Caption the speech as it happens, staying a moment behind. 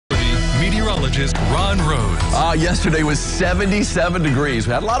meteorologist Ron Rhodes. Yesterday was 77 degrees.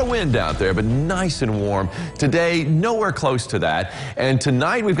 We had a lot of wind out there, but nice and warm. Today, nowhere close to that. And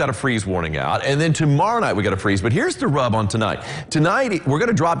tonight, we've got a freeze warning out. And then tomorrow night, we got a freeze. But here's the rub on tonight. Tonight, we're going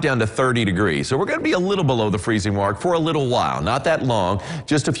to drop down to 30 degrees. So we're going to be a little below the freezing mark for a little while. Not that long,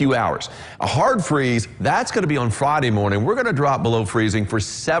 just a few hours. A hard freeze, that's going to be on Friday morning. We're going to drop below freezing for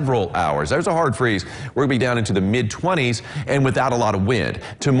several hours. There's a hard freeze. We're going to be down into the mid-20s and without a lot of wind.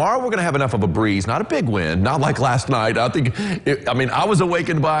 Tomorrow, we're going to have enough of a breeze, not a big wind, not like last night. I was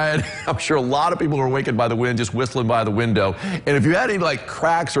awakened by it. I'm sure a lot of people were awakened by the wind, just whistling by the window. And if you had any like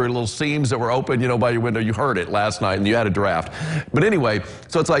cracks or little seams that were open, by your window, you heard it last night and you had a draft. But anyway,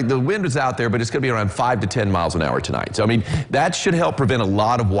 so it's like the wind is out there, but it's going to be around 5 to 10 miles an hour tonight. So, that should help prevent a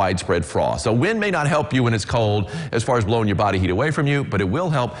lot of widespread frost. So wind may not help you when it's cold as far as blowing your body heat away from you, but it will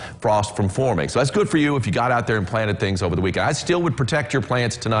help frost from forming. So that's good for you if you got out there and planted things over the weekend. I still would protect your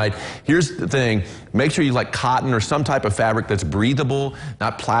plants tonight. Here's the thing. Make sure you like cotton or some type of fabric that's breathable,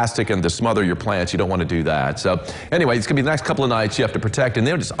 not plastic, and to smother your plants. You don't want to do that. So anyway, it's going to be the next couple of nights you have to protect, and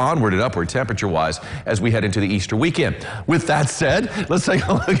then just onward and upward temperature-wise as we head into the Easter weekend. With that said, let's take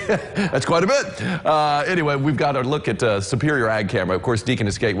a look at, that's quite a bit. Anyway, we've got a look at Superior Ag Camera, of course,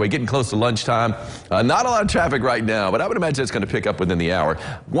 Deaconess Gateway, getting close to lunchtime. Not a lot of traffic right now, but I would imagine it's going to pick up within the hour.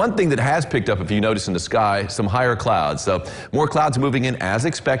 One thing that has picked up, if you notice in the sky, some higher clouds. So more clouds moving in as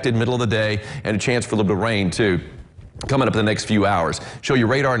expected, middle of the day, and a chance for a little bit of rain, too, coming up in the next few hours. Show you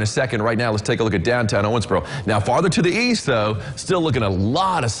radar in a second. Right now, let's take a look at downtown Owensboro. Now, farther to the east, though, still looking a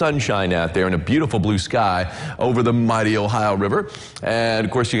lot of sunshine out there and a beautiful blue sky over the mighty Ohio River. And,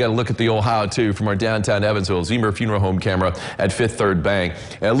 of course, you got to look at the Ohio, too, from our downtown Evansville Zemer Funeral Home camera at Fifth Third Bank.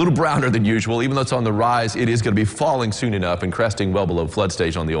 And a little browner than usual. Even though it's on the rise, it is going to be falling soon enough and cresting well below flood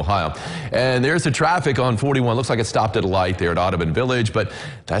stage on the Ohio. And there's the traffic on 41. Looks like it stopped at a light there at Audubon Village, but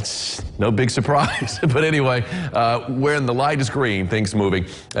that's no big surprise. But anyway, when the light is green, things moving.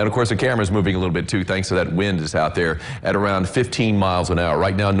 And of course, the camera's moving a little bit too, thanks to that wind is out there at around 15 miles an hour.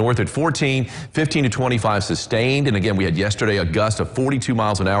 Right now, north at 14, 15 to 25 sustained. And again, we had yesterday a gust of 42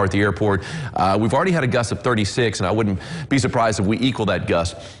 miles an hour at the airport. We've already had a gust of 36, and I wouldn't be surprised if we equal that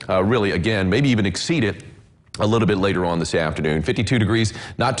gust, really, again, maybe even exceed it a little bit later on this afternoon. 52 degrees,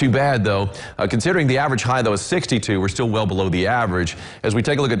 not too bad, though. Considering the average high, though, is 62, we're still well below the average. As we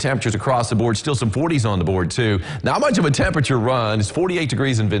take a look at temperatures across the board, still some 40s on the board, too. Not much of a temperature run. It's 48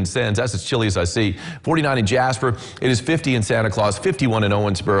 degrees in Vincennes. That's as chilly as I see. 49 in Jasper. It is 50 in Santa Claus, 51 in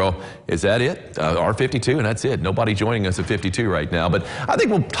Owensboro. Is that it? Our 52, and that's it. Nobody joining us at 52 right now. But I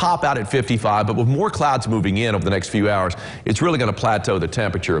think we'll top out at 55, but with more clouds moving in over the next few hours, it's really going to plateau the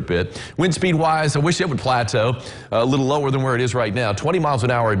temperature a bit. Wind speed-wise, I wish it would plateau. A little lower than where it is right now. 20 miles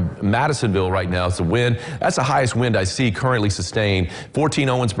an hour in Madisonville right now. It's the wind. That's the highest wind I see currently sustained. 14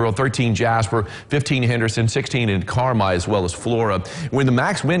 Owensboro, 13 Jasper, 15 Henderson, 16 in Carmi, as well as Flora. When the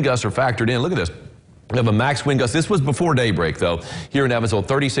max wind gusts are factored in, look at this. We have a max wind gust. This was before daybreak, though, here in Evansville,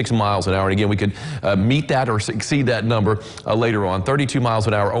 36 miles an hour. And again, we could meet that or exceed that number later on. 32 miles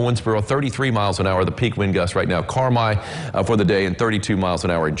an hour, Owensboro, 33 miles an hour, the peak wind gust right now. Carmi for the day, and 32 miles an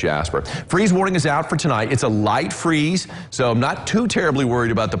hour in Jasper. Freeze warning is out for tonight. It's a light freeze, so I'm not too terribly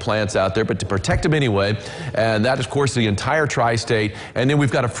worried about the plants out there, but to protect them anyway. And that is, of course, the entire tri-state. And then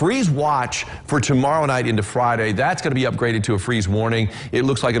we've got a freeze watch for tomorrow night into Friday. That's going to be upgraded to a freeze warning. It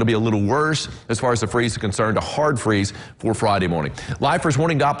looks like it'll be a little worse as far as the freeze is concerned, a hard freeze for Friday morning. Live first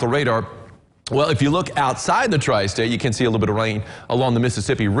warning Doppler radar. Well, if you look outside the tri-state, you can see a little bit of rain along the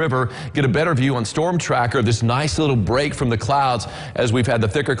Mississippi River. Get a better view on Storm Tracker, this nice little break from the clouds as we've had the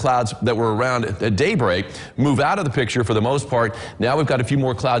thicker clouds that were around at daybreak move out of the picture for the most part. Now we've got a few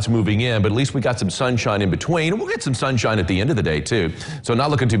more clouds moving in, but at least we got some sunshine in between. And we'll get some sunshine at the end of the day, too. So not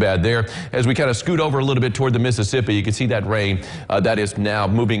looking too bad there. As we kind of scoot over a little bit toward the Mississippi, you can see that rain that is now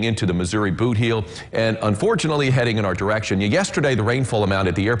moving into the Missouri boot heel and unfortunately heading in our direction. Yesterday, the rainfall amount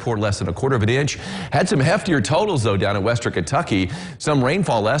at the airport less than 1/4 of an inch. Had some heftier totals, though, down in western Kentucky. Some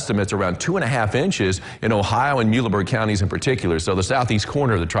rainfall estimates around 2.5 inches in Ohio and Muhlenberg counties in particular. So the southeast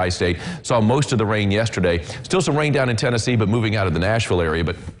corner of the tri-state saw most of the rain yesterday. Still some rain down in Tennessee, but moving out of the Nashville area.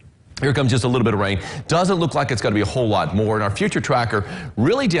 But here comes just a little bit of rain. Doesn't look like it's going to be a whole lot more. And our future tracker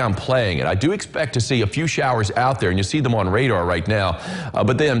really downplaying it. I do expect to see a few showers out there, and you see them on radar right now.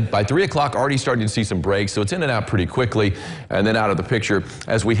 But then by 3 o'clock, already starting to see some breaks. So it's in and out pretty quickly, and then out of the picture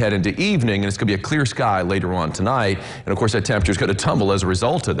as we head into evening. And it's going to be a clear sky later on tonight. And of course, that temperature is going to tumble as a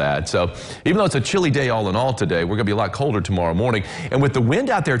result of that. So even though it's a chilly day all in all today, we're going to be a lot colder tomorrow morning. And with the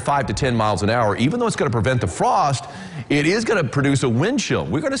wind out there at 5 to 10 miles an hour, even though it's going to prevent the frost, it is going to produce a wind chill.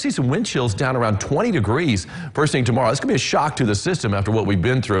 We're going to see some wind chills down around 20 degrees first thing tomorrow. It's going to be a shock to the system after what we've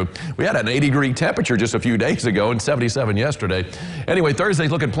been through. We had an 80-degree temperature just a few days ago and 77 yesterday. Anyway, Thursday's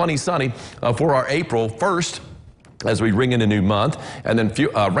looking plenty sunny for our April 1st. As we ring in a new month. And then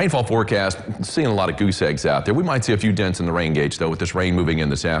rainfall forecast, seeing a lot of goose eggs out there. We might see a few dents in the rain gauge, though, with this rain moving in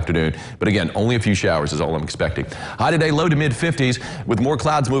this afternoon. But again, only a few showers is all I'm expecting. High today, low to mid-50s with more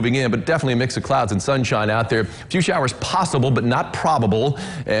clouds moving in, but definitely a mix of clouds and sunshine out there. A few showers possible, but not probable.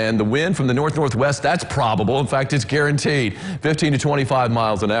 And the wind from the north-northwest, that's probable. In fact, it's guaranteed 15 to 25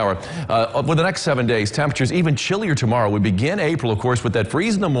 miles an hour. For the next 7 days, temperatures even chillier tomorrow. We begin April, of course, with that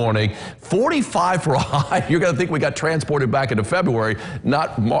freeze in the morning, 45 for a high. You're going to think we got transported back into February,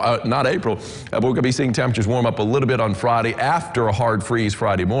 not April. But we're going to be seeing temperatures warm up a little bit on Friday after a hard freeze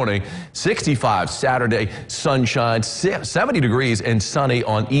Friday morning. 65 Saturday, sunshine, 70 degrees and sunny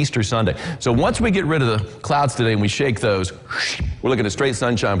on Easter Sunday. So once we get rid of the clouds today and we shake those, we're looking at straight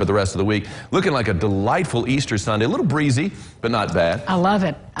sunshine for the rest of the week. Looking like a delightful Easter Sunday. A little breezy, but not bad. I love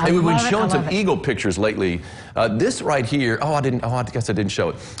it. We've been showing some eagle pictures lately. This right here, I guess I didn't show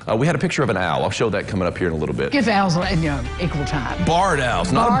it. We had a picture of an owl. I'll show that coming up here in a little bit. Give owls equal time. Barred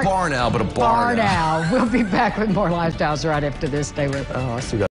owls, not a barn owl, but a barred owl. We'll be back with more Lifestyles right after this. Stay with us. Oh, I see that.